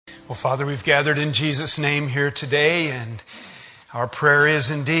Well, Father, we've gathered in Jesus' name here today, and our prayer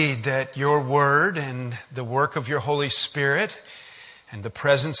is indeed that your word and the work of your Holy Spirit and the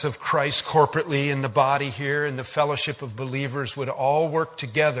presence of Christ corporately in the body here and the fellowship of believers would all work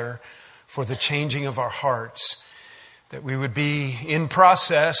together for the changing of our hearts. That we would be in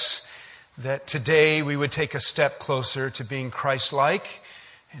process, that today we would take a step closer to being Christ-like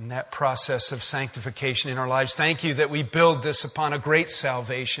in that process of sanctification in our lives. Thank you that we build this upon a great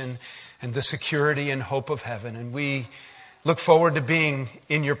salvation and the security and hope of heaven. And we look forward to being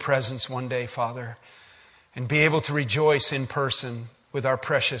in your presence one day, Father, and be able to rejoice in person with our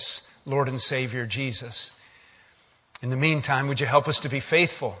precious Lord and Savior, Jesus. In the meantime, would you help us to be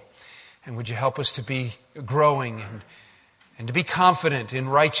faithful? And would you help us to be growing and to be confident in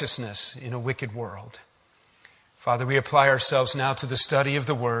righteousness in a wicked world? Father, we apply ourselves now to the study of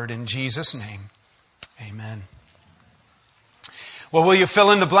the Word in Jesus' name. Amen. Well, will you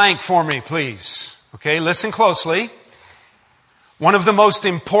fill in the blank for me, please? Okay, listen closely. One of the most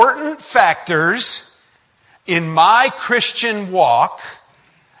important factors in my Christian walk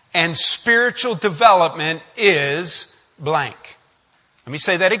and spiritual development is blank. Let me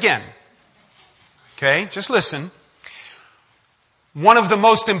say that again. Okay, just listen. One of the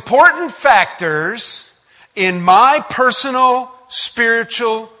most important factors in my personal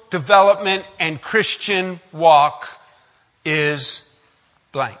spiritual development and Christian walk is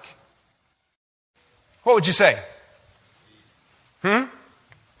blank. What would you say?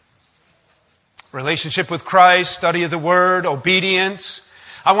 Relationship with Christ, study of the Word, obedience.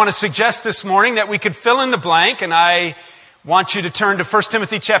 I want to suggest this morning that we could fill in the blank, and I want you to turn to 1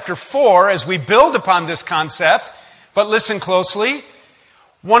 Timothy chapter 4 as we build upon this concept. But listen closely.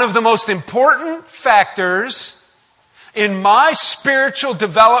 One of the most important factors in my spiritual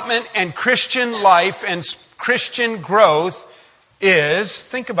development and Christian life and Christian growth is,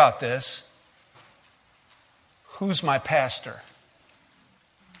 think about this, who's my pastor?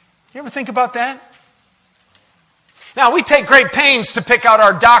 You ever think about that? Now, we take great pains to pick out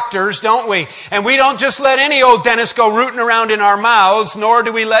our doctors, don't we? And we don't just let any old dentist go rooting around in our mouths, nor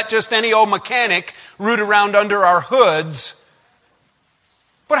do we let just any old mechanic root around under our hoods.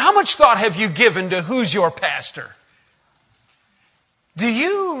 But how much thought have you given to who's your pastor? Do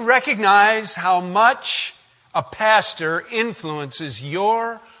you recognize how much a pastor influences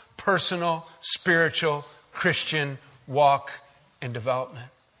your personal, spiritual, Christian walk and development?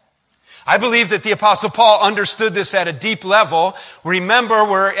 I believe that the Apostle Paul understood this at a deep level. Remember,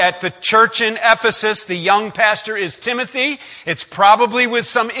 we're at the church in Ephesus. The young pastor is Timothy. It's probably with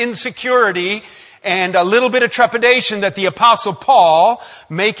some insecurity and a little bit of trepidation that the Apostle Paul,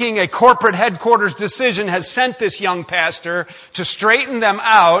 making a corporate headquarters decision, has sent this young pastor to straighten them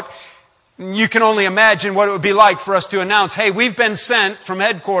out. You can only imagine what it would be like for us to announce, hey, we've been sent from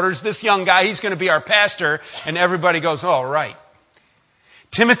headquarters, this young guy, he's going to be our pastor. And everybody goes, all right.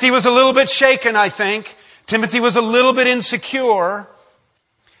 Timothy was a little bit shaken, I think. Timothy was a little bit insecure.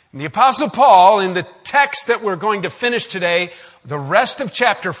 And the Apostle Paul, in the text that we're going to finish today, the rest of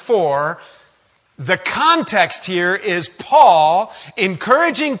chapter 4, the context here is Paul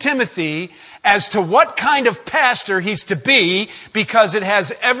encouraging Timothy as to what kind of pastor he's to be, because it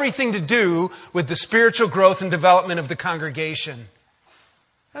has everything to do with the spiritual growth and development of the congregation.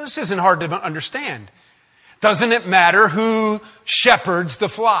 Now, this isn't hard to understand. Doesn't it matter who shepherds the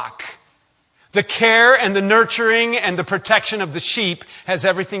flock? The care and the nurturing and the protection of the sheep has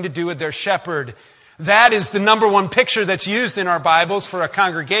everything to do with their shepherd. That is the number one picture that's used in our Bibles for a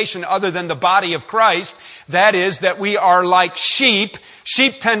congregation other than the body of Christ. That is that we are like sheep.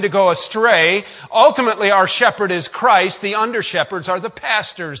 Sheep tend to go astray. Ultimately, our shepherd is Christ. The under-shepherds are the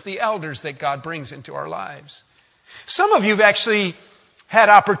pastors, the elders that God brings into our lives. Some of you have actually had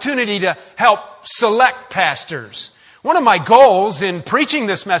opportunity to help select pastors. One of my goals in preaching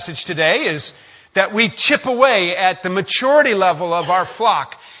this message today is that we chip away at the maturity level of our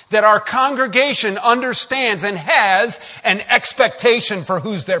flock, that our congregation understands and has an expectation for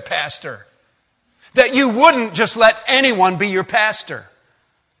who's their pastor. That you wouldn't just let anyone be your pastor.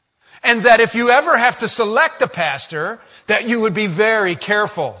 And that if you ever have to select a pastor, that you would be very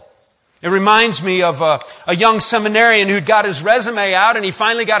careful. It reminds me of a young seminarian who'd got his resume out, and he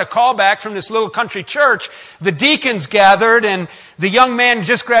finally got a call back from this little country church. The deacons gathered, and the young man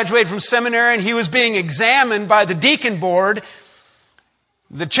just graduated from seminary, and he was being examined by the deacon board.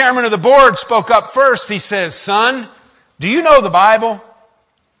 The chairman of the board spoke up first. He says, "Son, do you know the Bible?"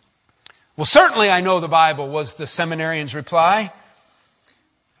 "Well, certainly I know the Bible," was the seminarian's reply.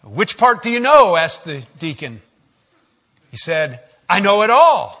 "Which part do you know?" asked the deacon. He said, "I know it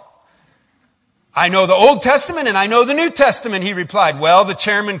all." I know the Old Testament and I know the New Testament, he replied. Well, the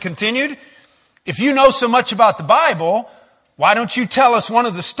chairman continued, if you know so much about the Bible, why don't you tell us one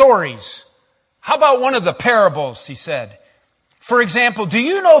of the stories? How about one of the parables, he said. For example, do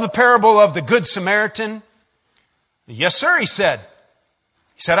you know the parable of the Good Samaritan? Yes, sir, he said.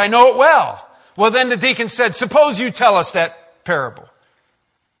 He said, I know it well. Well, then the deacon said, suppose you tell us that parable.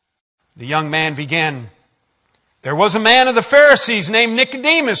 The young man began, there was a man of the Pharisees named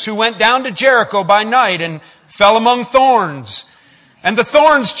Nicodemus who went down to Jericho by night and fell among thorns. And the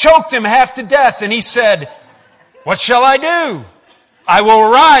thorns choked him half to death. And he said, what shall I do? I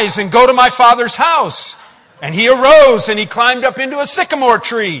will arise and go to my father's house. And he arose and he climbed up into a sycamore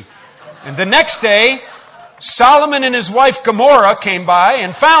tree. And the next day, Solomon and his wife Gomorrah came by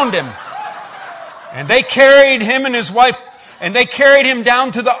and found him. And they carried him and his wife, and they carried him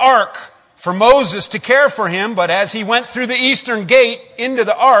down to the ark for Moses to care for him. But as he went through the eastern gate into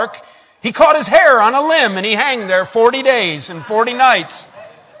the ark, he caught his hair on a limb and he hung there 40 days and 40 nights.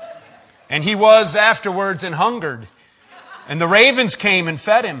 And he was afterwards and hungered. And the ravens came and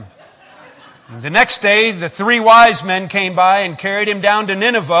fed him. And the next day, the 3 wise men came by and carried him down to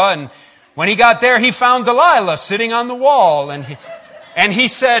Nineveh. And when he got there, he found Delilah sitting on the wall. And he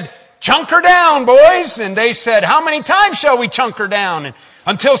said, chunk her down, boys. And they said, how many times shall we chunk her down? And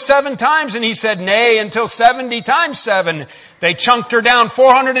until 7 times. And he said, nay, until 70 times 7. They chunked her down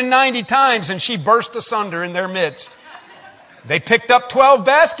 490 times, and she burst asunder in their midst. They picked up 12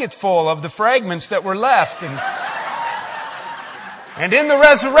 baskets full of the fragments that were left. And in the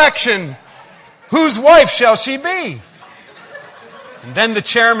resurrection, whose wife shall she be? And then the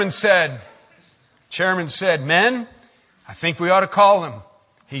chairman said, men, I think we ought to call him.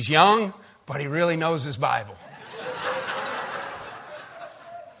 He's young, but he really knows his Bible.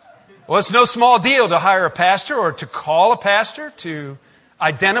 Well, it's no small deal to hire a pastor or to call a pastor to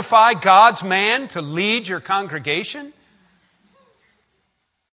identify God's man to lead your congregation.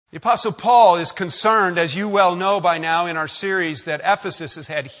 The Apostle Paul is concerned, as you well know by now in our series, that Ephesus has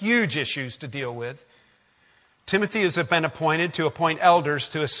had huge issues to deal with. Timothy has been appointed to appoint elders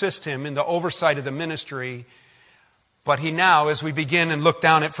to assist him in the oversight of the ministry. But he now, as we begin and look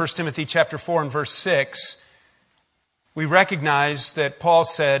down at 1 Timothy chapter 4 and verse 6, we recognize that Paul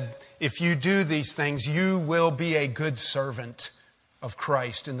said, if you do these things, you will be a good servant of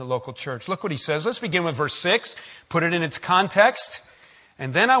Christ in the local church. Look what he says. Let's begin with verse 6, put it in its context.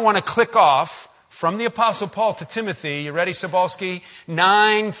 And then I want to click off from the Apostle Paul to Timothy. You ready, Sobolski?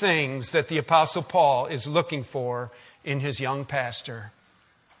 9 things that the Apostle Paul is looking for in his young pastor.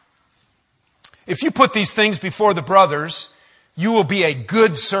 If you put these things before the brothers, you will be a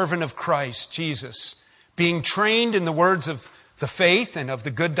good servant of Christ Jesus, being trained in the words of the faith and of the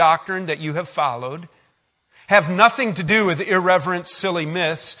good doctrine that you have followed. Have nothing to do with irreverent, silly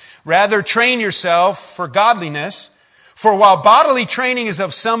myths. Rather, train yourself for godliness. For while bodily training is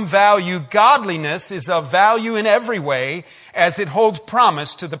of some value, godliness is of value in every way, as it holds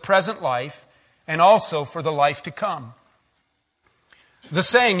promise to the present life and also for the life to come. The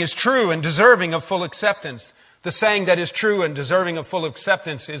saying is true and deserving of full acceptance. The saying that is true and deserving of full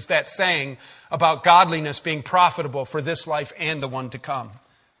acceptance is that saying about godliness being profitable for this life and the one to come.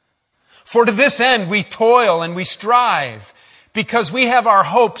 For to this end we toil and we strive, because we have our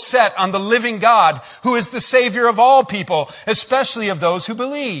hope set on the living God, who is the Savior of all people, especially of those who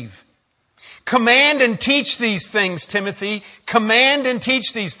believe. Command and teach these things, Timothy. Command and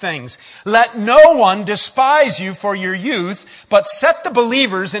teach these things. Let no one despise you for your youth, but set the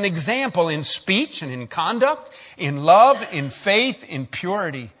believers an example in speech and in conduct, in love, in faith, in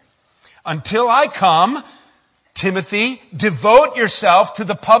purity. Until I come, Timothy, devote yourself to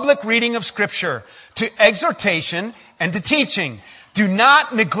the public reading of Scripture, to exhortation and to teaching. Do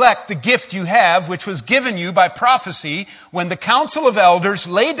not neglect the gift you have, which was given you by prophecy when the council of elders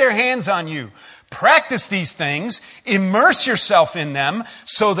laid their hands on you. Practice these things, immerse yourself in them,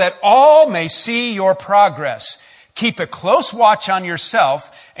 so that all may see your progress. Keep a close watch on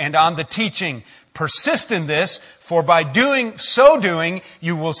yourself and on the teaching. Persist in this, for by so doing,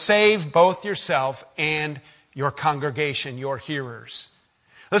 you will save both yourself and your congregation, your hearers.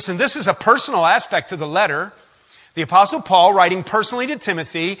 Listen, this is a personal aspect to the letter. The Apostle Paul, writing personally to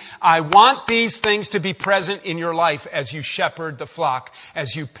Timothy, I want these things to be present in your life as you shepherd the flock,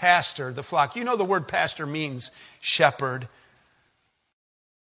 as you pastor the flock. You know the word pastor means shepherd.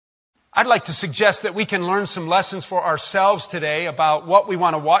 I'd like to suggest that we can learn some lessons for ourselves today about what we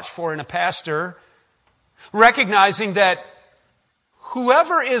want to watch for in a pastor, recognizing that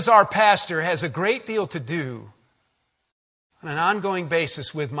whoever is our pastor has a great deal to do on an ongoing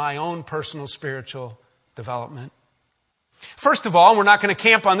basis with my own personal spiritual development. First of all, we're not going to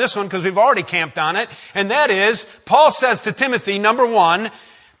camp on this one because we've already camped on it, and that is, Paul says to Timothy, number one,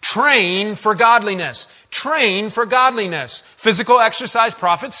 train for godliness. Train for godliness. Physical exercise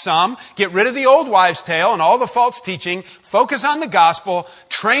profits some. Get rid of the old wives' tale and all the false teaching. Focus on the gospel.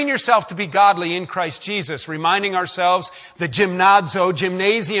 Train yourself to be godly in Christ Jesus. Reminding ourselves the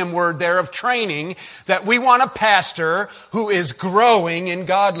gymnasium word there of training, that we want a pastor who is growing in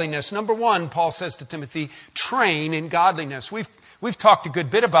godliness. Number one, Paul says to Timothy, train in godliness. We've talked a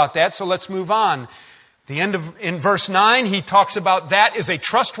good bit about that, so let's move on. In verse 9, he talks about that is a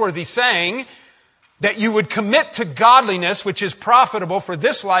trustworthy saying, that you would commit to godliness, which is profitable for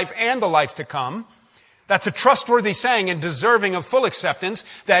this life and the life to come. That's a trustworthy saying and deserving of full acceptance.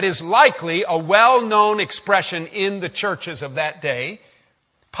 That is likely a well-known expression in the churches of that day,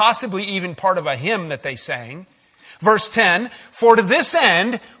 possibly even part of a hymn that they sang. Verse 10, for to this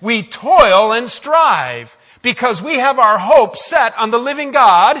end we toil and strive, because we have our hope set on the living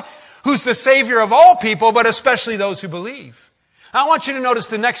God, who's the Savior of all people, but especially those who believe. I want you to notice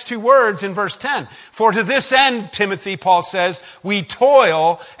the next two words in verse 10. For to this end, Timothy, Paul says, we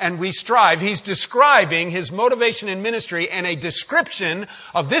toil and we strive. He's describing his motivation in ministry, and a description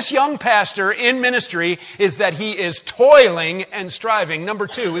of this young pastor in ministry is that he is toiling and striving. Number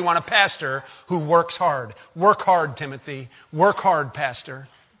two, we want a pastor who works hard. Work hard, Timothy. Work hard, pastor.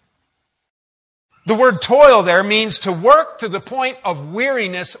 The word toil there means to work to the point of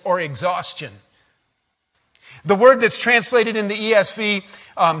weariness or exhaustion. The word that's translated in the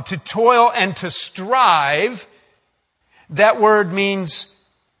ESV, to toil and to strive, that word means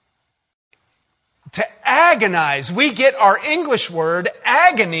to agonize. We get our English word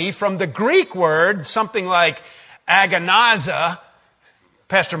agony from the Greek word, something like agoniza.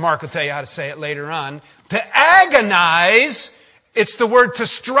 Pastor Mark will tell you how to say it later on. To agonize, it's the word to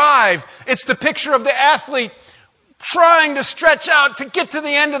strive. It's the picture of the athlete trying to stretch out to get to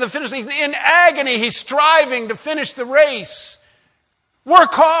the end of the finish. He's in agony. He's striving to finish the race. Work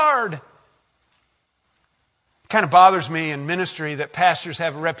hard. It kind of bothers me in ministry that pastors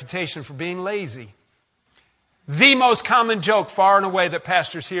have a reputation for being lazy. The most common joke far and away that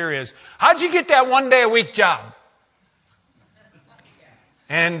pastors hear is, how'd you get that 1 day a week job?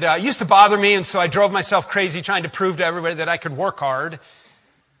 And it used to bother me, and so I drove myself crazy trying to prove to everybody that I could work hard.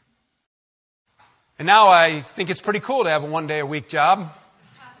 And now I think it's pretty cool to have a 1 day a week job.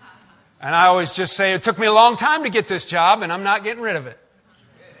 And I always just say, it took me a long time to get this job, and I'm not getting rid of it.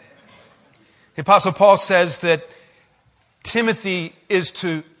 The Apostle Paul says that Timothy is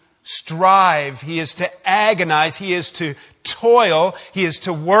to strive, he is to agonize, he is to toil, he is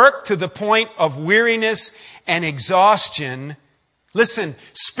to work to the point of weariness and exhaustion. Listen,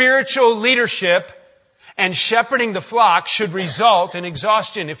 spiritual leadership and shepherding the flock should result in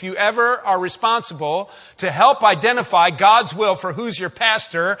exhaustion. If you ever are responsible to help identify God's will for who's your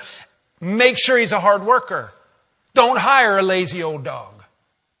pastor, make sure he's a hard worker. Don't hire a lazy old dog.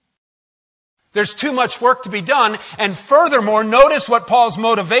 There's too much work to be done. And furthermore, notice what Paul's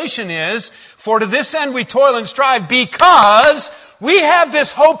motivation is. For to this end we toil and strive, because we have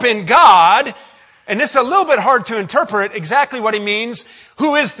this hope in God. And this is a little bit hard to interpret exactly what he means.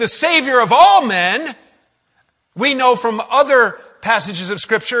 Who is the Savior of all men. We know from other passages of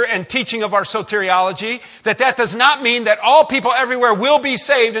Scripture and teaching of our soteriology that does not mean that all people everywhere will be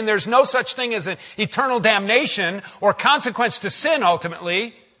saved and there's no such thing as an eternal damnation or consequence to sin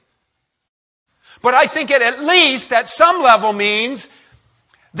ultimately. But I think it at least at some level means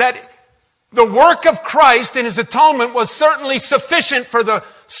that the work of Christ in His atonement was certainly sufficient for the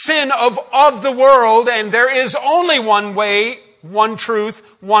sin of the world, and there is only one way, one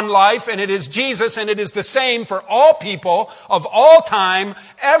truth, one life, and it is Jesus, and it is the same for all people of all time,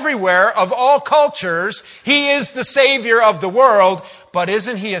 everywhere, of all cultures. He is the Savior of the world, but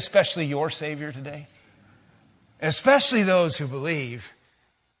isn't He especially your Savior today? Especially those who believe.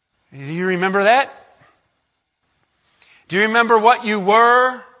 Do you remember that? Do you remember what you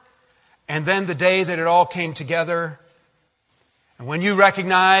were, and then the day that it all came together? And when you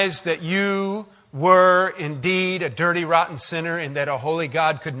recognized that you were indeed a dirty, rotten sinner and that a holy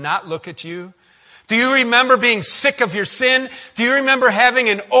God could not look at you? Do you remember being sick of your sin? Do you remember having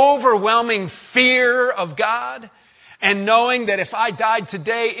an overwhelming fear of God and knowing that if I died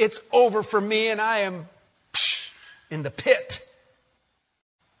today, it's over for me and I am in the pit?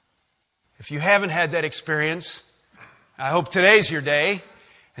 If you haven't had that experience, I hope today's your day,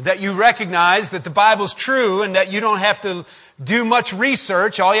 and that you recognize that the Bible's true and that you don't have to do much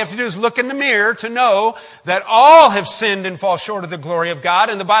research. All you have to do is look in the mirror to know that all have sinned and fall short of the glory of God.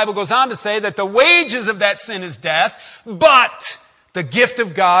 And the Bible goes on to say that the wages of that sin is death, but The gift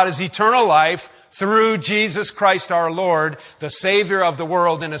of God is eternal life through Jesus Christ our Lord, the Savior of the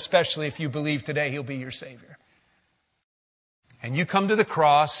world, and especially if you believe today He'll be your Savior. And you come to the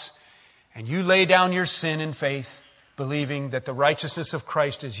cross and you lay down your sin in faith, believing that the righteousness of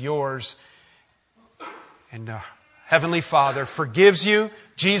Christ is yours. And Heavenly Father forgives you.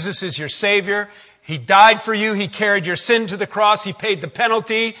 Jesus is your Savior. He died for you. He carried your sin to the cross. He paid the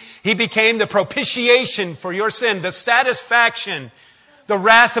penalty. He became the propitiation for your sin, the satisfaction. The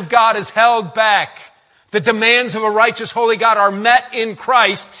wrath of God is held back. The demands of a righteous, holy God are met in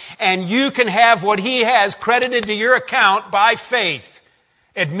Christ, and you can have what He has credited to your account by faith,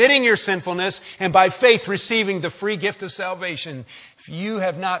 admitting your sinfulness, and by faith receiving the free gift of salvation. If you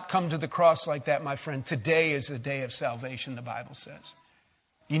have not come to the cross like that, my friend, today is the day of salvation, the Bible says.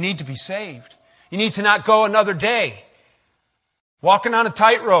 You need to be saved. You need to not go another day walking on a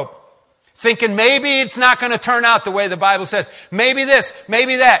tightrope, thinking maybe it's not going to turn out the way the Bible says. Maybe this,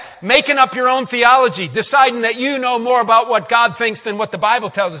 maybe that. Making up your own theology, deciding that you know more about what God thinks than what the Bible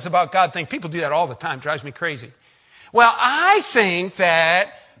tells us about God thinks. People do that all the time. It drives me crazy. Well, I think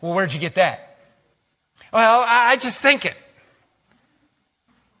that... Well, where'd you get that? Well, I just think it.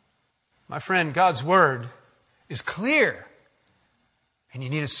 My friend, God's Word is clear. And you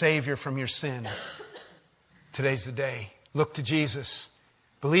need a Savior from your sin. Today's the day. Look to Jesus.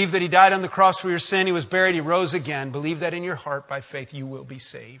 Believe that He died on the cross for your sin. He was buried. He rose again. Believe that in your heart by faith you will be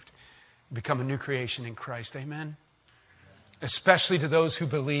saved. Become a new creation in Christ. Amen? Especially to those who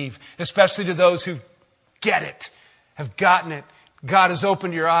believe. Especially to those who get it. Have gotten it. God has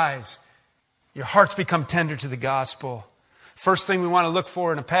opened your eyes. Your hearts become tender to the gospel. First thing we want to look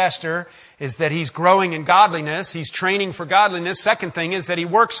for in a pastor is that he's growing in godliness. He's training for godliness. Second thing is that he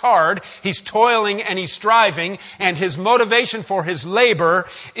works hard. He's toiling and he's striving. And his motivation for his labor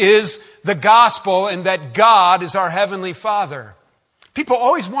is the gospel and that God is our Heavenly Father. People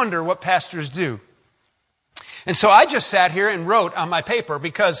always wonder what pastors do. And so I just sat here and wrote on my paper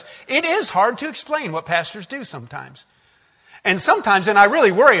because it is hard to explain what pastors do sometimes. And sometimes, and I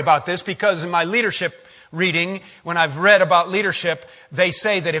really worry about this because in my leadership reading, when I've read about leadership, they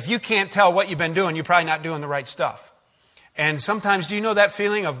say that if you can't tell what you've been doing, you're probably not doing the right stuff. And sometimes, do you know that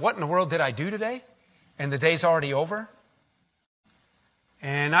feeling of what in the world did I do today? And the day's already over?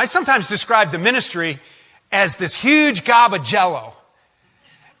 And I sometimes describe the ministry as this huge gob of Jell-O.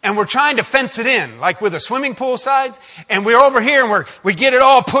 And we're trying to fence it in, like with a swimming pool sides. And we're over here and we get it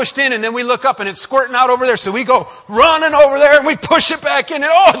all pushed in and then we look up and it's squirting out over there. So we go running over there and we push it back in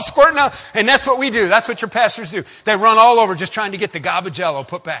and it's squirting out. And that's what we do. That's what your pastors do. They run all over just trying to get the gob of Jell-O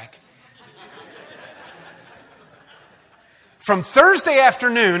put back. From Thursday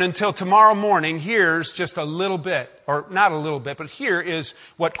afternoon until tomorrow morning, here's just a little bit, or not a little bit, but here is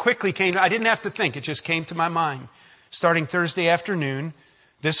what quickly came. I didn't have to think. It just came to my mind. Starting Thursday afternoon,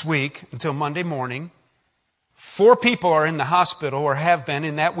 this week until Monday morning, 4 people are in the hospital or have been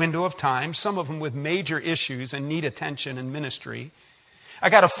in that window of time, some of them with major issues and need attention and ministry.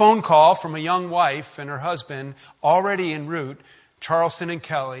 I got a phone call from a young wife and her husband already en route, Charleston and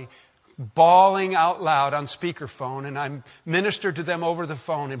Kelly, bawling out loud on speakerphone, and I ministered to them over the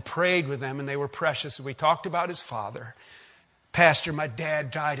phone and prayed with them, and they were precious. We talked about his father. Pastor, my dad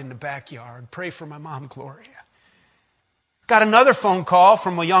died in the backyard. Pray for my mom, Gloria. Got another phone call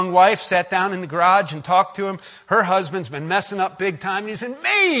from a young wife, sat down in the garage and talked to him. Her husband's been messing up big time and he's in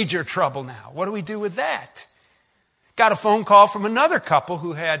major trouble now. What do we do with that? Got a phone call from another couple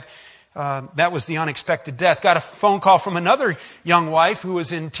who had, that was the unexpected death. Got a phone call from another young wife who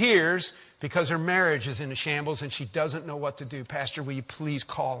was in tears because her marriage is in a shambles and she doesn't know what to do. Pastor, will you please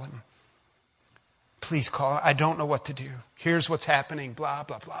call him? Please call. I don't know what to do. Here's what's happening. Blah,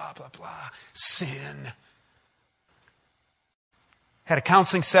 blah, blah, blah, blah. Sin. Had a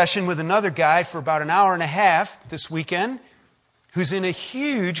counseling session with another guy for about an hour and a half this weekend who's in a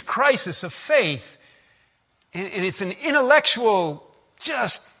huge crisis of faith. And it's an intellectual,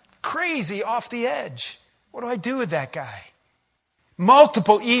 just crazy off the edge. What do I do with that guy?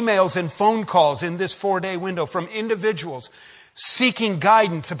 Multiple emails and phone calls in this 4-day window from individuals seeking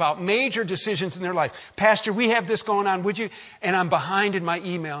guidance about major decisions in their life. Pastor, we have this going on, would you? And I'm behind in my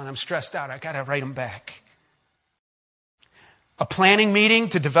email and I'm stressed out. I got to write them back. A planning meeting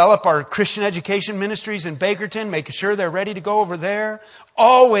to develop our Christian education ministries in Bakerton, making sure they're ready to go over there.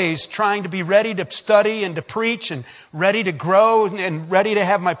 Always trying to be ready to study and to preach and ready to grow and ready to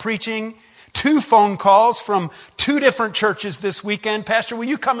have my preaching. 2 phone calls from 2 different churches this weekend. Pastor, will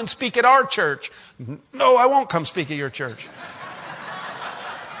you come and speak at our church? No, I won't come speak at your church.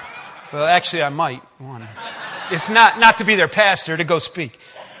 Well, actually, I might want to. It's not to be their pastor, to go speak.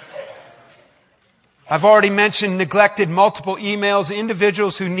 I've already mentioned neglected multiple emails,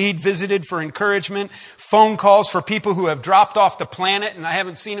 individuals who need visited for encouragement, phone calls for people who have dropped off the planet and I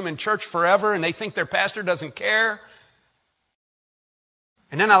haven't seen them in church forever and they think their pastor doesn't care.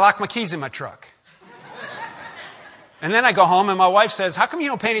 And then I lock my keys in my truck. And then I go home and my wife says, how come you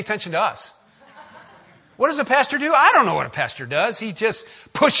don't pay any attention to us? What does a pastor do? I don't know what a pastor does. He just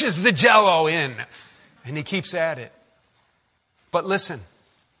pushes the jello in and he keeps at it. But listen,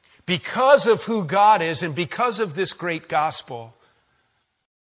 because of who God is and because of this great gospel,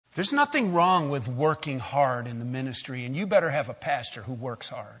 there's nothing wrong with working hard in the ministry, and you better have a pastor who works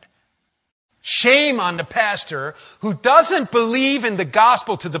hard. Shame on the pastor who doesn't believe in the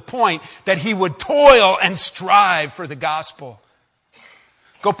gospel to the point that he would toil and strive for the gospel.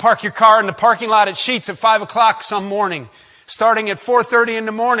 Go park your car in the parking lot at Sheetz at 5 o'clock some morning. Starting at 4:30 in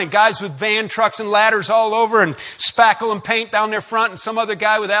the morning, guys with van trucks and ladders all over and spackle and paint down their front and some other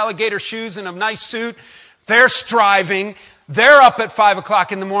guy with alligator shoes and a nice suit. They're striving. They're up at 5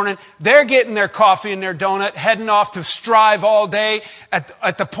 o'clock in the morning. They're getting their coffee and their donut, heading off to strive all day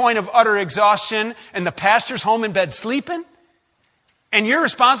at the point of utter exhaustion. And the pastor's home in bed sleeping. And you're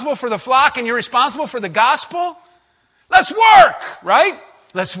responsible for the flock and you're responsible for the gospel. Let's work, right?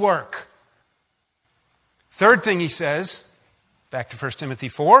 Let's work. Third thing he says, back to 1 Timothy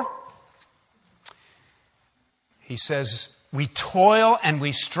 4. He says, we toil and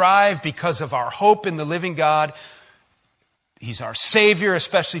we strive because of our hope in the living God. He's our Savior,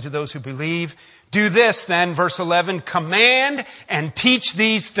 especially to those who believe. Do this then, verse 11, command and teach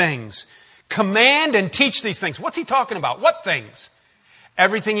these things. Command and teach these things. What's he talking about? What things?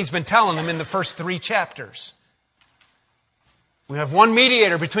 Everything he's been telling them in the first 3 chapters. We have one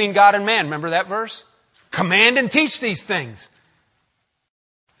mediator between God and man. Remember that verse? Command and teach these things.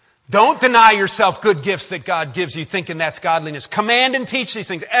 Don't deny yourself good gifts that God gives you thinking that's godliness. Command and teach these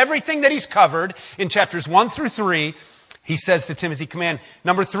things. Everything that he's covered in chapters 1 through 3, he says to Timothy, command.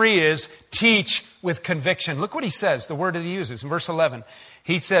 Number 3 is teach with conviction. Look what he says, the word that he uses in verse 11.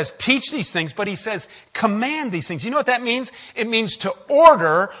 He says, teach these things, but he says, command these things. You know what that means? It means to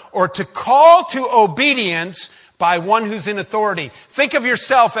order or to call to obedience by one who's in authority. Think of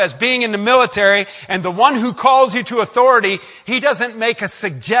yourself as being in the military, and the one who calls you to authority, he doesn't make a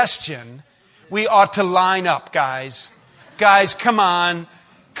suggestion. We ought to line up, guys. Guys, come on.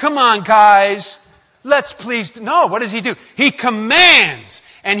 Come on, guys. Let's please. No, what does he do? He commands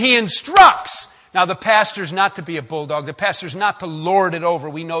and he instructs. Now, the pastor's not to be a bulldog. The pastor's not to lord it over.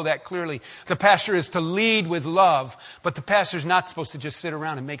 We know that clearly. The pastor is to lead with love, but the pastor's not supposed to just sit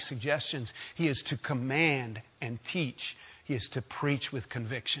around and make suggestions. He is to command and teach. He is to preach with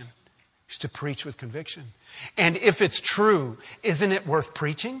conviction. He's to preach with conviction. And if it's true, isn't it worth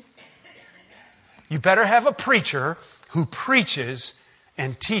preaching? You better have a preacher who preaches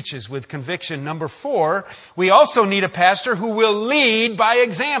and teaches with conviction. Number 4, we also need a pastor who will lead by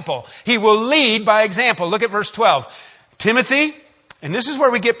example. He will lead by example. Look at verse 12. Timothy, and this is where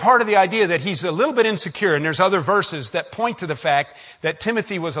we get part of the idea that he's a little bit insecure, and there's other verses that point to the fact that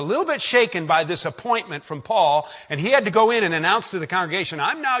Timothy was a little bit shaken by this appointment from Paul, and he had to go in and announce to the congregation,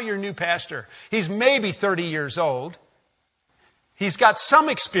 I'm now your new pastor. He's maybe 30 years old. He's got some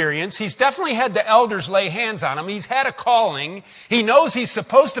experience. He's definitely had the elders lay hands on him. He's had a calling. He knows he's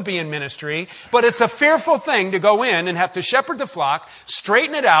supposed to be in ministry, but it's a fearful thing to go in and have to shepherd the flock,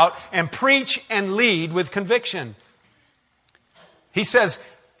 straighten it out, and preach and lead with conviction. He says,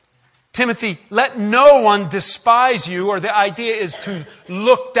 Timothy, let no one despise you, or the idea is to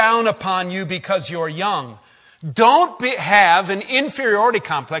look down upon you because you're young. Don't have an inferiority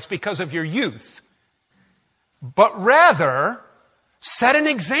complex because of your youth, but rather set an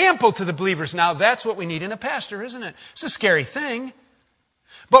example to the believers. Now, that's what we need in a pastor, isn't it? It's a scary thing.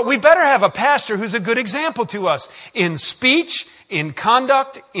 But we better have a pastor who's a good example to us in speech, in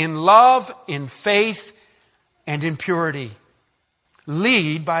conduct, in love, in faith, and in purity.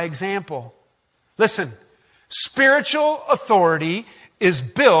 Lead by example. Listen, spiritual authority is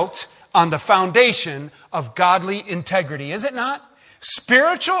built on the foundation of godly integrity, is it not?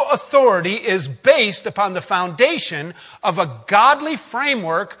 Spiritual authority is based upon the foundation of a godly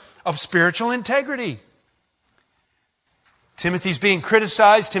framework of spiritual integrity. Timothy's being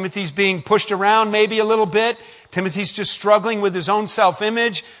criticized. Timothy's being pushed around maybe a little bit. Timothy's just struggling with his own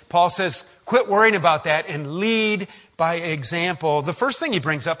self-image. Paul says, quit worrying about that and lead by example. The first thing he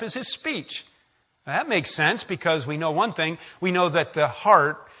brings up is his speech. Now, that makes sense because we know one thing. We know that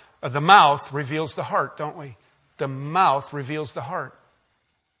the mouth reveals the heart, don't we? The mouth reveals the heart.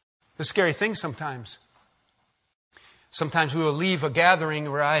 The scary thing sometimes. Sometimes we will leave a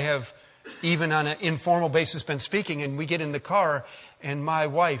gathering where I have, even on an informal basis, been speaking, and we get in the car And my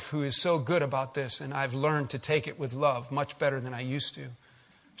wife, who is so good about this, and I've learned to take it with love much better than I used to,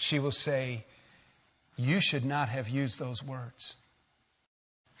 she will say, you should not have used those words.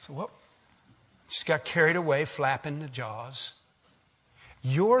 So what? Just got carried away, flapping the jaws.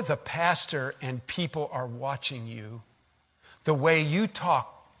 You're the pastor and people are watching you. The way you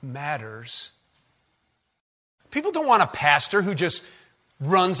talk matters. People don't want a pastor who just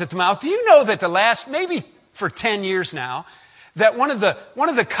runs at the mouth. Do you know that the last, maybe for 10 years now, that one of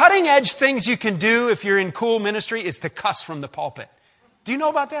the cutting edge things you can do if you're in cool ministry is to cuss from the pulpit? Do you know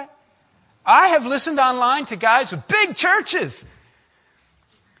about that? I have listened online to guys with big churches.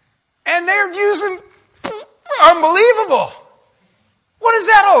 And they're using unbelievable. What is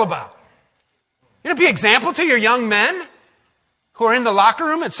that all about? You know, be an example to your young men who are in the locker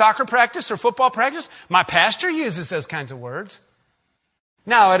room at soccer practice or football practice. My pastor uses those kinds of words.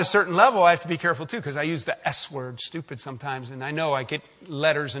 Now, at a certain level, I have to be careful too, because I use the S word, stupid, sometimes. And I know I get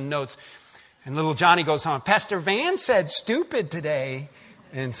letters and notes. And little Johnny goes home, Pastor Van said stupid today.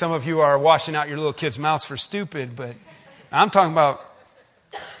 And some of you are washing out your little kids' mouths for stupid. But I'm talking about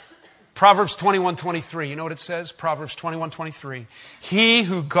Proverbs 21:23. You know what it says? Proverbs 21:23. He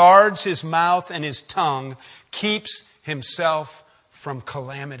who guards his mouth and his tongue keeps himself from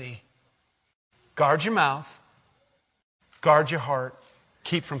calamity. Guard your mouth. Guard your heart.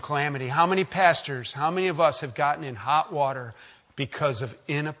 Keep from calamity. How many pastors, how many of us have gotten in hot water because of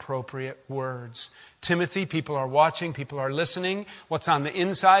inappropriate words? Timothy, people are watching, people are listening. What's on the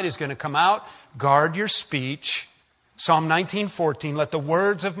inside is going to come out. Guard your speech. Psalm 19:14, let the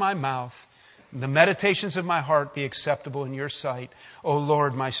words of my mouth, the meditations of my heart be acceptable in your sight, O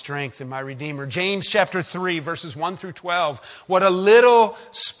Lord, my strength and my Redeemer. James chapter 3, verses 1 through 12. What a little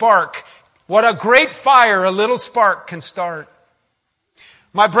spark, what a great fire a little spark can start.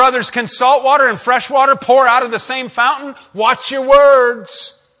 My brothers, can salt water and fresh water pour out of the same fountain? Watch your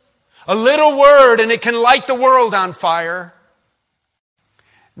words. A little word and it can light the world on fire.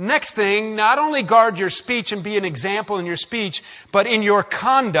 Next thing, not only guard your speech and be an example in your speech, but in your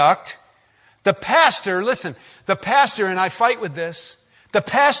conduct. The pastor, listen, the pastor, and I fight with this, the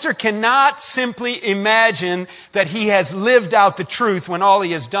pastor cannot simply imagine that he has lived out the truth when all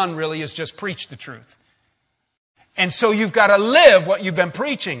he has done really is just preach the truth. And so you've got to live what you've been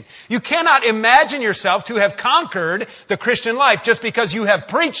preaching. You cannot imagine yourself to have conquered the Christian life just because you have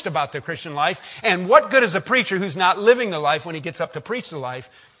preached about the Christian life. And what good is a preacher who's not living the life when he gets up to preach the life?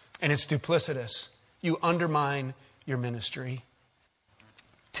 And it's duplicitous. You undermine your ministry.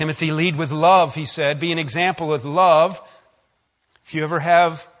 Timothy, lead with love, he said. Be an example of love. If you ever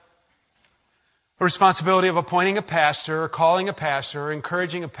have a responsibility of appointing a pastor or calling a pastor or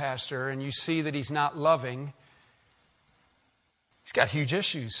encouraging a pastor and you see that he's not loving, he's got huge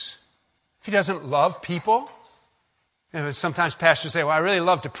issues. If he doesn't love people, and sometimes pastors say, well, I really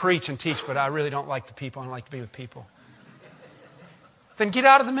love to preach and teach, but I really don't like the people. I don't like to be with people. Then get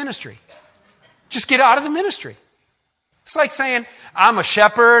out of the ministry. Just get out of the ministry. It's like saying, I'm a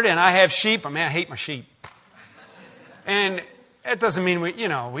shepherd and I have sheep. I mean, I hate my sheep. And that doesn't mean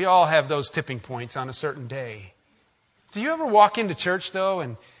we all have those tipping points on a certain day. Do you ever walk into church, though,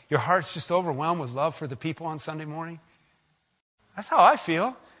 and your heart's just overwhelmed with love for the people on Sunday morning? That's how I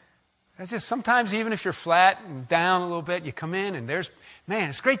feel. It's just sometimes even if you're flat and down a little bit, you come in and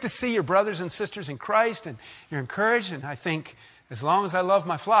it's great to see your brothers and sisters in Christ and you're encouraged. And I think as long as I love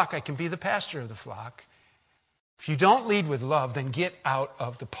my flock, I can be the pastor of the flock. If you don't lead with love, then get out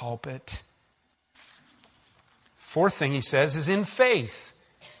of the pulpit. Fourth thing he says is in faith.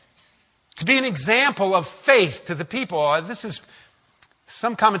 To be an example of faith to the people.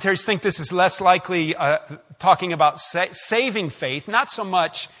 Some commentaries think this is less likely talking about saving faith, not so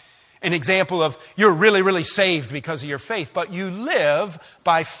much an example of you're really, really saved because of your faith, but you live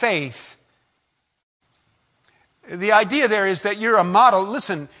by faith. The idea there is that you're a model.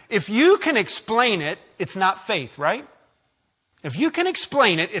 Listen, if you can explain it, it's not faith, right? If you can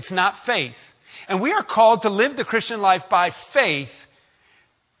explain it, it's not faith. And we are called to live the Christian life by faith.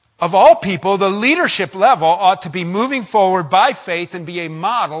 Of all people, the leadership level ought to be moving forward by faith and be a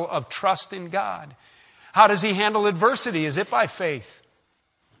model of trust in God. How does he handle adversity? Is it by faith?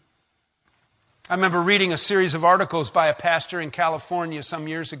 I remember reading a series of articles by a pastor in California some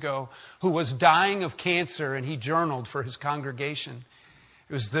years ago who was dying of cancer, and he journaled for his congregation.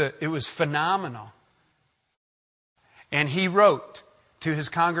 It was phenomenal. And he wrote to his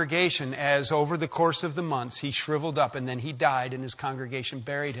congregation as over the course of the months he shriveled up and then he died and his congregation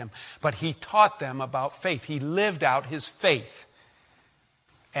buried him. But he taught them about faith. He lived out his faith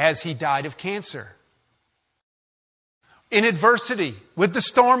as he died of cancer. In adversity, with the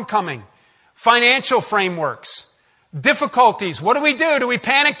storm coming, financial frameworks, Difficulties. What do? Do we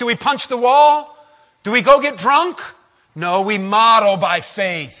panic? Do we punch the wall? Do we go get drunk? No, we model by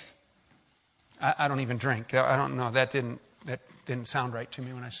faith. I don't even drink. I don't know. That didn't sound right to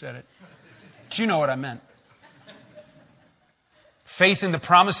me when I said it. But you know what I meant. Faith in the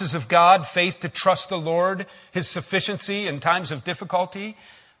promises of God, faith to trust the Lord, His sufficiency in times of difficulty.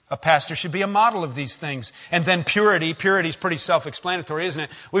 A pastor should be a model of these things. And then purity. Purity is pretty self-explanatory, isn't it?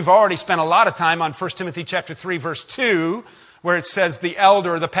 We've already spent a lot of time on 1 Timothy chapter 3, verse 2, where it says the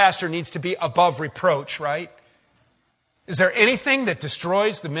elder or the pastor needs to be above reproach, right? Is there anything that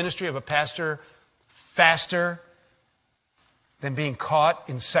destroys the ministry of a pastor faster than being caught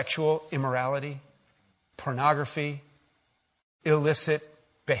in sexual immorality, pornography, illicit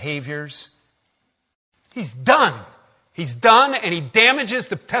behaviors? He's done. He's done, and he damages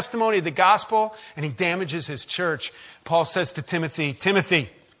the testimony of the gospel, and he damages his church. Paul says to Timothy, Timothy,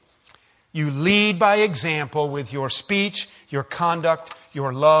 you lead by example with your speech, your conduct,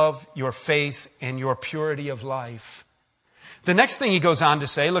 your love, your faith, and your purity of life. The next thing he goes on to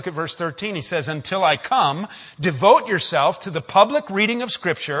say, look at verse 13. He says, until I come, devote yourself to the public reading of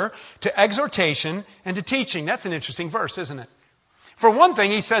Scripture, to exhortation, and to teaching. That's an interesting verse, isn't it? For one thing,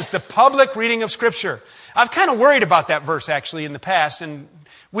 he says the public reading of Scripture. I've kind of worried about that verse actually in the past, and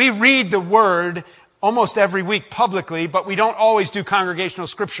we read the Word almost every week publicly, but we don't always do congregational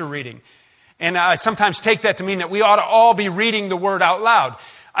Scripture reading. And I sometimes take that to mean that we ought to all be reading the Word out loud.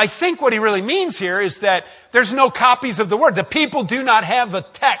 I think what he really means here is that there's no copies of the Word. The people do not have a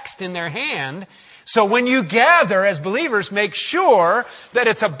text in their hand. So when you gather as believers, make sure that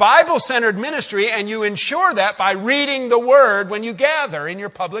it's a Bible-centered ministry, and you ensure that by reading the Word when you gather in your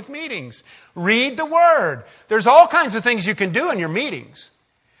public meetings. Read the Word. There's all kinds of things you can do in your meetings.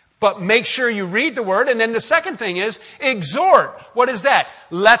 But make sure you read the Word. And then the second thing is exhort. What is that?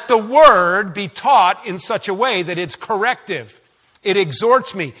 Let the Word be taught in such a way that it's corrective. It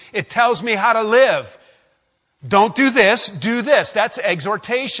exhorts me. It tells me how to live. Don't do this, do this. That's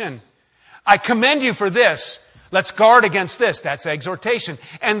exhortation. I commend you for this. Let's guard against this. That's exhortation.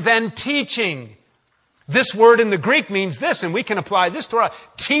 And then teaching. This word in the Greek means this, and we can apply this to our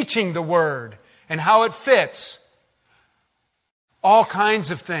teaching the Word and how it fits. All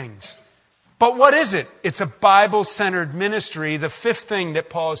kinds of things. But what is it? It's a Bible-centered ministry. The fifth thing that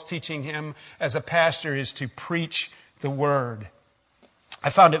Paul is teaching him as a pastor is to preach the Word.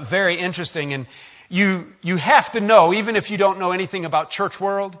 I found it very interesting, and you have to know, even if you don't know anything about church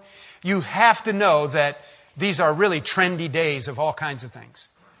world, you have to know that these are really trendy days of all kinds of things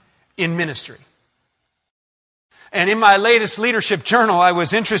in ministry. And in my latest leadership journal, I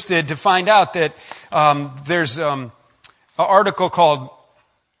was interested to find out that there's an article called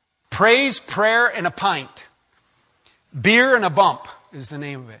Praise, Prayer, and a Pint. Beer and a Bump is the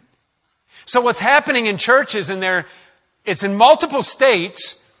name of it. So what's happening in churches, and it's in multiple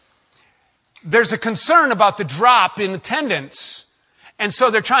states, there's a concern about the drop in attendance. And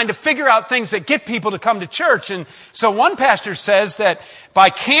so they're trying to figure out things that get people to come to church. And so one pastor says that by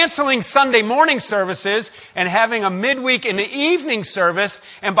canceling Sunday morning services and having a midweek and an evening service,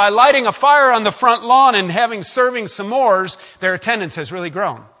 and by lighting a fire on the front lawn and serving s'mores, their attendance has really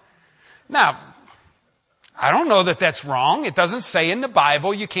grown. Now, I don't know that that's wrong. It doesn't say in the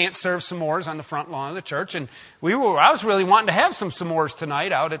Bible you can't serve s'mores on the front lawn of the church. And I was really wanting to have some s'mores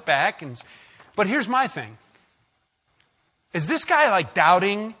tonight out at back. But here's my thing. Is this guy like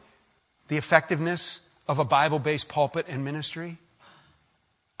doubting the effectiveness of a Bible-based pulpit and ministry?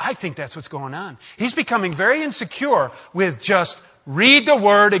 I think that's what's going on. He's becoming very insecure with just read the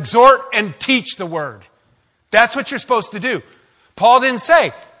Word, exhort, and teach the Word. That's what you're supposed to do. Paul didn't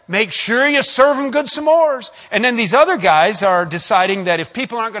say, make sure you serve them good s'mores. And then these other guys are deciding that if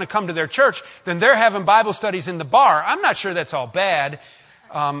people aren't going to come to their church, then they're having Bible studies in the bar. I'm not sure that's all bad.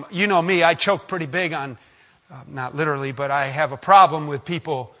 You know me, I choke pretty big on, not literally, but I have a problem with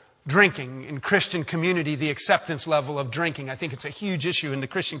people drinking in Christian community, the acceptance level of drinking. I think it's a huge issue in the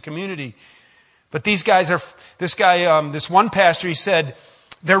Christian community. But this one pastor, he said,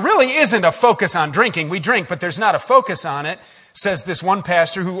 there really isn't a focus on drinking. We drink, but there's not a focus on it, says this one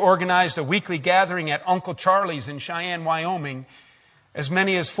pastor who organized a weekly gathering at Uncle Charlie's in Cheyenne, Wyoming. As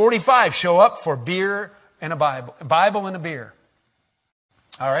many as 45 show up for beer and a Bible and a beer.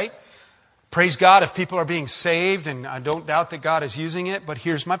 All right? Praise God if people are being saved, and I don't doubt that God is using it, but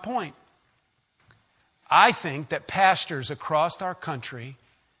here's my point. I think that pastors across our country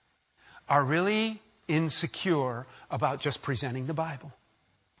are really insecure about just presenting the Bible.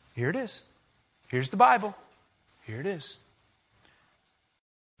 Here it is. Here's the Bible. Here it is.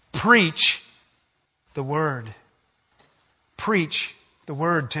 Preach the Word. Preach the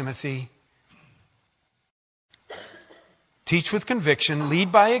Word, Timothy. teach with conviction,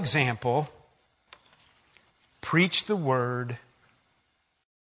 lead by example, preach the word.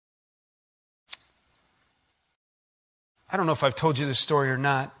 I don't know if I've told you this story or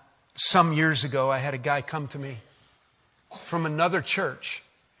not. Some years ago, I had a guy come to me from another church,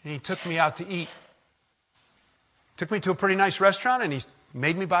 and he took me out to eat. Took me to a pretty nice restaurant, and he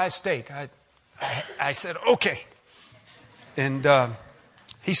made me buy a steak. I said, okay. And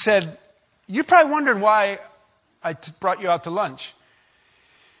he said, you're probably wondering why I brought you out to lunch.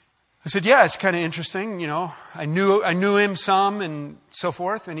 I said, yeah, it's kind of interesting. You know, I knew him some and so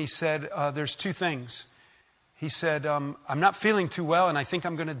forth. And he said, there's two things. He said, I'm not feeling too well, and I think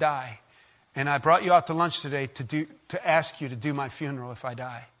I'm going to die. And I brought you out to lunch today to ask you to do my funeral if I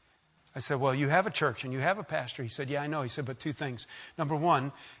die. I said, well, you have a church and you have a pastor. He said, yeah, I know. He said, but two things. Number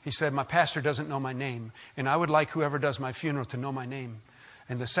one, he said, my pastor doesn't know my name, and I would like whoever does my funeral to know my name.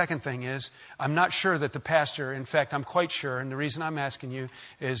 And the second thing is, I'm not sure that the pastor, in fact, I'm quite sure, and the reason I'm asking you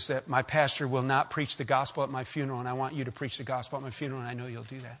is that my pastor will not preach the gospel at my funeral, and I want you to preach the gospel at my funeral, and I know you'll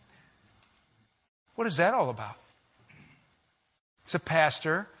do that. What is that all about? It's a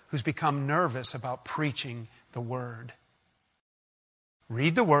pastor who's become nervous about preaching the word.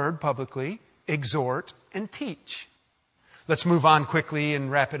 Read the word publicly, exhort, and teach. Let's move on quickly and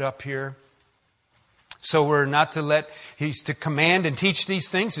wrap it up here. So we're not to let, he's to command and teach these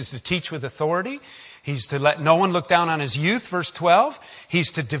things. He's to teach with authority. He's to let no one look down on his youth, verse 12.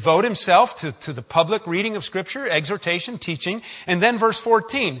 He's to devote himself to the public reading of Scripture, exhortation, teaching. And then verse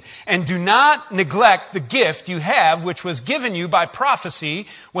 14, and do not neglect the gift you have, which was given you by prophecy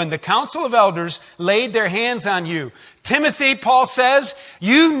when the council of elders laid their hands on you. Timothy, Paul says,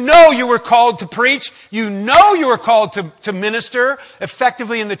 you know you were called to preach. You know you were called to minister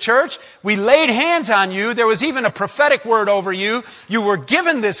effectively in the church. We laid hands on you. There was even a prophetic word over you. You were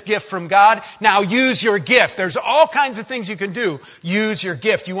given this gift from God. Now use your gift. There's all kinds of things you can do. Use your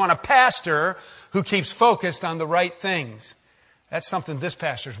gift. You want a pastor who keeps focused on the right things. That's something this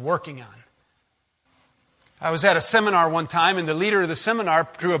pastor's working on. I was at a seminar one time, and the leader of the seminar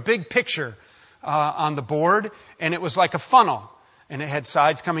drew a big picture on the board, and it was like a funnel. And it had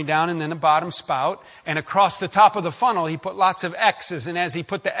sides coming down and then a bottom spout. And across the top of the funnel, he put lots of X's. And as he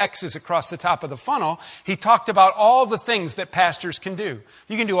put the X's across the top of the funnel, he talked about all the things that pastors can do.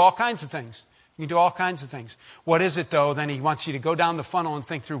 You can do all kinds of things. You can do all kinds of things. What is it, though? Then he wants you to go down the funnel and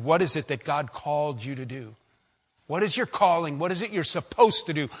think through, what is it that God called you to do? What is your calling? What is it you're supposed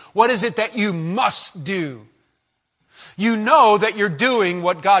to do? What is it that you must do? You know that you're doing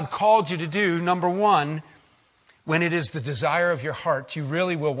what God called you to do, number one, when it is the desire of your heart, you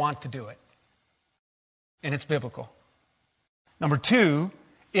really will want to do it. And it's biblical. Number two,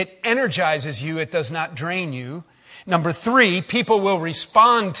 it energizes you, it does not drain you. Number three, people will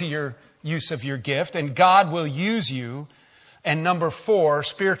respond to your use of your gift, and God will use you. And number four,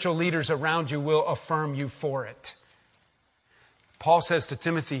 spiritual leaders around you will affirm you for it. Paul says to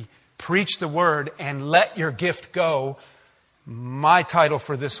Timothy, preach the word and let your gift go. My title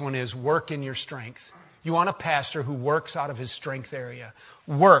for this one is Work in Your Strength. You want a pastor who works out of his strength area.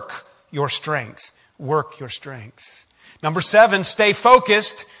 Work your strength. Work your strength. Number 7, stay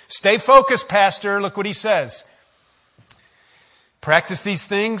focused. Stay focused, pastor. Look what he says. Practice these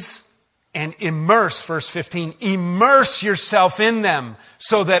things and immerse, verse 15, immerse yourself in them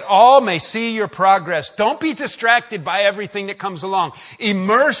so that all may see your progress. Don't be distracted by everything that comes along.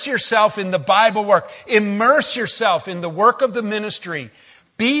 Immerse yourself in the Bible work. Immerse yourself in the work of the ministry.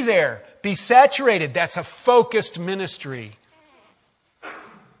 Be there. Be saturated. That's a focused ministry.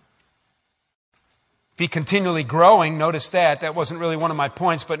 Be continually growing. Notice that. That wasn't really one of my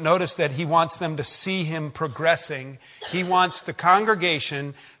points, but notice that he wants them to see him progressing. He wants the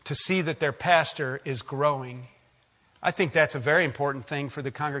congregation to see that their pastor is growing. I think that's a very important thing for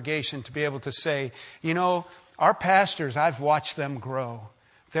the congregation to be able to say, you know, our pastors, I've watched them grow.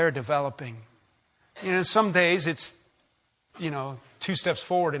 They're developing. You know, some days it's, 2 steps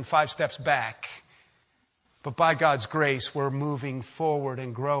forward and 5 steps back. But by God's grace, we're moving forward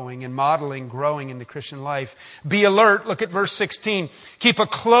and growing and modeling growing in the Christian life. Be alert. Look at verse 16. Keep a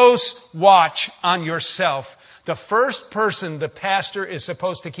close watch on yourself. The first person the pastor is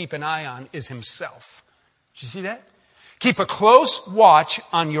supposed to keep an eye on is himself. Did you see that? Keep a close watch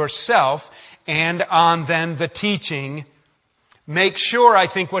on yourself and on then the teaching. Make sure, I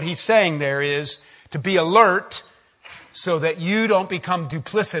think what he's saying there is to be alert so that you don't become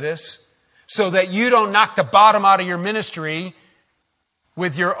duplicitous, so that you don't knock the bottom out of your ministry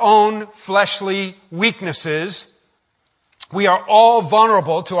with your own fleshly weaknesses. We are all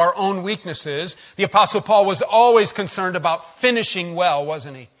vulnerable to our own weaknesses. The Apostle Paul was always concerned about finishing well,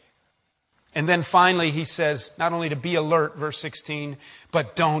 wasn't he? And then finally he says, not only to be alert, verse 16,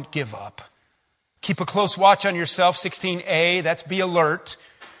 but don't give up. Keep a close watch on yourself, 16a, that's be alert,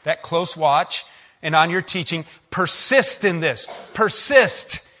 that close watch, and on your teaching. Persist in this.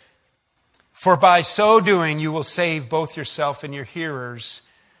 Persist. For by so doing, you will save both yourself and your hearers.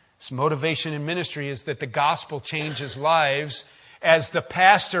 This motivation in ministry is that the gospel changes lives. As the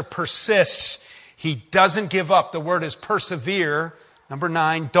pastor persists, he doesn't give up. The word is persevere. Number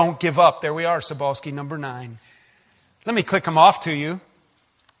 9, don't give up. There we are, Sobalski, number 9. Let me click them off to you.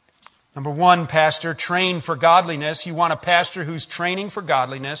 Number 1, pastor, train for godliness. You want a pastor who's training for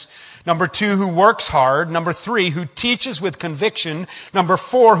godliness. Number 2, who works hard. Number 3, who teaches with conviction. Number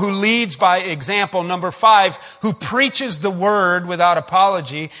 4, who leads by example. Number 5, who preaches the word without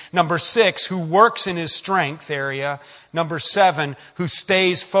apology. Number 6, who works in his strength area. Number 7, who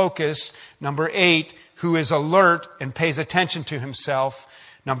stays focused. Number 8, who is alert and pays attention to himself.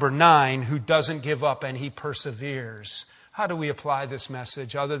 Number 9, who doesn't give up and he perseveres. How do we apply this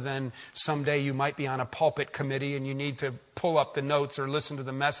message other than someday you might be on a pulpit committee and you need to pull up the notes or listen to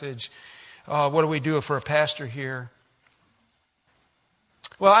the message? What do we do for a pastor here?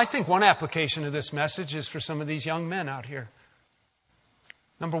 Well, I think one application of this message is for some of these young men out here.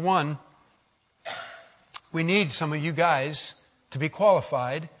 Number 1, we need some of you guys to be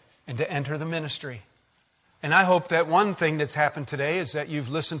qualified and to enter the ministry. And I hope that one thing that's happened today is that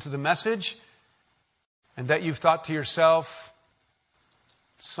you've listened to the message and that you've thought to yourself,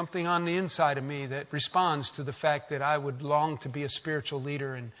 something on the inside of me that responds to the fact that I would long to be a spiritual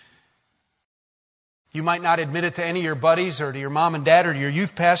leader. And you might not admit it to any of your buddies or to your mom and dad or to your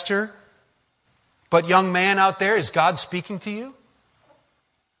youth pastor, but young man out there, is God speaking to you?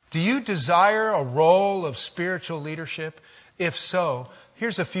 Do you desire a role of spiritual leadership? If so,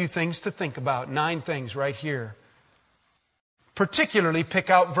 here's a few things to think about. 9 things right here. Particularly pick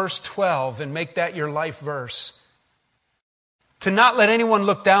out verse 12 and make that your life verse. To not let anyone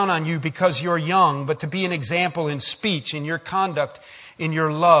look down on you because you're young, but to be an example in speech, in your conduct, in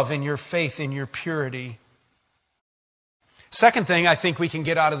your love, in your faith, in your purity. Second thing I think we can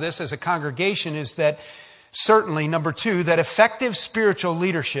get out of this as a congregation is that certainly, number 2, that effective spiritual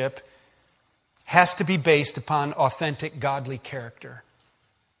leadership has to be based upon authentic godly character.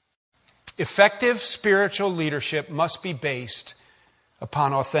 Effective spiritual leadership must be based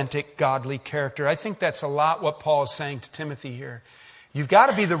upon authentic godly character. I think that's a lot what Paul is saying to Timothy here. You've got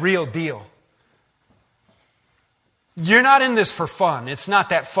to be the real deal. You're not in this for fun. It's not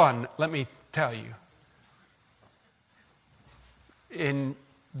that fun, let me tell you.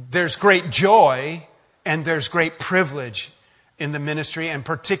 There's great joy and there's great privilege in the ministry, and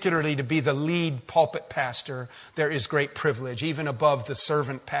particularly to be the lead pulpit pastor, there is great privilege, even above the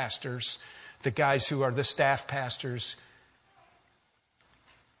servant pastors, the guys who are the staff pastors.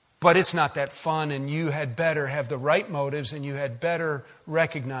 But it's not that fun, and you had better have the right motives, and you had better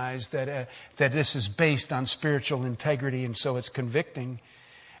recognize that this is based on spiritual integrity, and so it's convicting.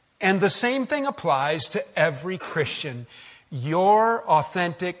 And the same thing applies to every Christian. Your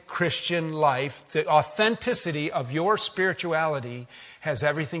authentic Christian life, the authenticity of your spirituality has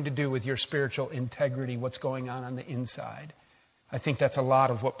everything to do with your spiritual integrity, what's going on the inside. I think that's a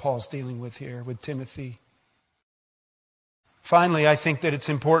lot of what Paul's dealing with here with Timothy. Finally, I think that it's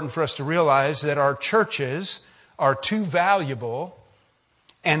important for us to realize that our churches are too valuable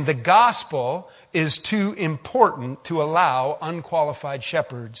and the gospel is too important to allow unqualified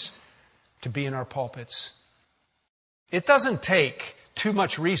shepherds to be in our pulpits. It doesn't take too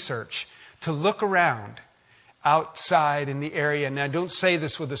much research to look around outside in the area. And I don't say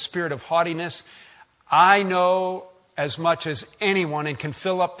this with a spirit of haughtiness. I know as much as anyone and can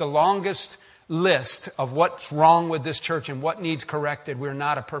fill up the longest list of what's wrong with this church and what needs corrected. We're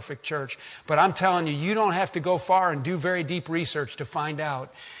not a perfect church. But I'm telling you, you don't have to go far and do very deep research to find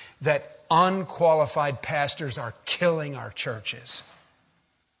out that unqualified pastors are killing our churches.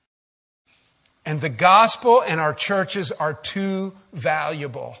 And the gospel and our churches are too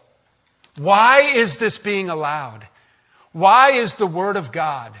valuable. Why is this being allowed? Why is the Word of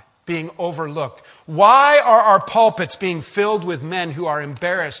God being overlooked? Why are our pulpits being filled with men who are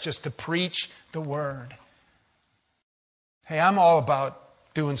embarrassed just to preach the Word? Hey, I'm all about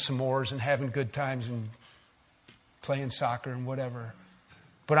doing s'mores and having good times and playing soccer and whatever.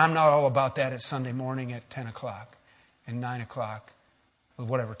 But I'm not all about that at Sunday morning at 10 o'clock and 9 o'clock, or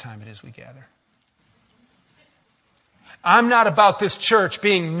whatever time it is we gather. I'm not about this church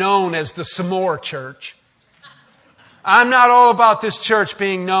being known as the s'more church. I'm not all about this church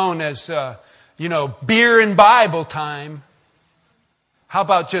being known as, beer and Bible time. How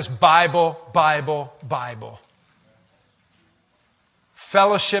about just Bible, Bible, Bible?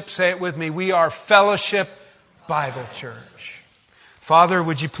 Fellowship, say it with me. We are Fellowship Bible Church. Father,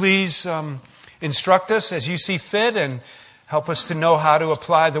 would you please instruct us as you see fit and help us to know how to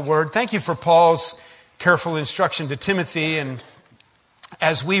apply the word. Thank you for Paul's careful instruction to Timothy. And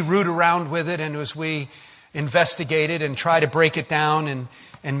as we root around with it and as we investigate it and try to break it down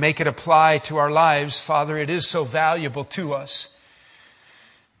and make it apply to our lives, Father, it is so valuable to us.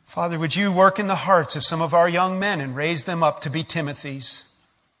 Father, would you work in the hearts of some of our young men and raise them up to be Timothys.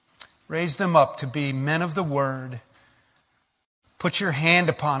 Raise them up to be men of the word. Put your hand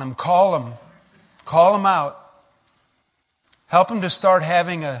upon them. Call them. Call them out. Help them to start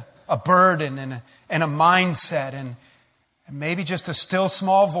having a burden and a mindset and maybe just a still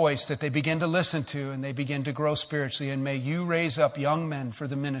small voice that they begin to listen to and they begin to grow spiritually. And may you raise up young men for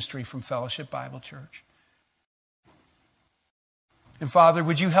the ministry from Fellowship Bible Church. And Father,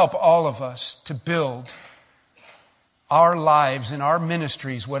 would you help all of us to build our lives and our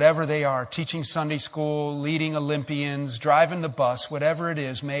ministries, whatever they are, teaching Sunday school, leading Olympians, driving the bus, whatever it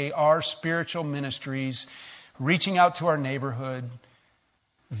is, may our spiritual ministries, reaching out to our neighborhood,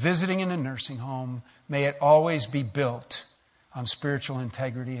 visiting in a nursing home, may it always be built on spiritual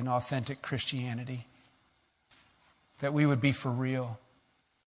integrity and authentic Christianity. That we would be for real.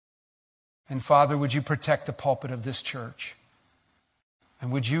 And Father, would you protect the pulpit of this church?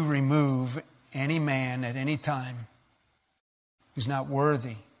 And would you remove any man at any time who's not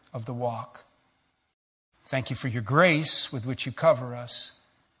worthy of the walk? Thank you for your grace with which you cover us.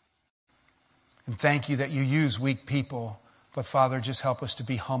 And thank you that you use weak people. But Father, just help us to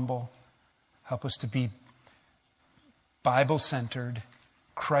be humble. Help us to be Bible-centered,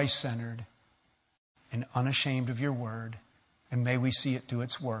 Christ-centered, and unashamed of your word. And may we see it do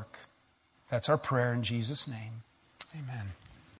its work. That's our prayer in Jesus' name. Amen.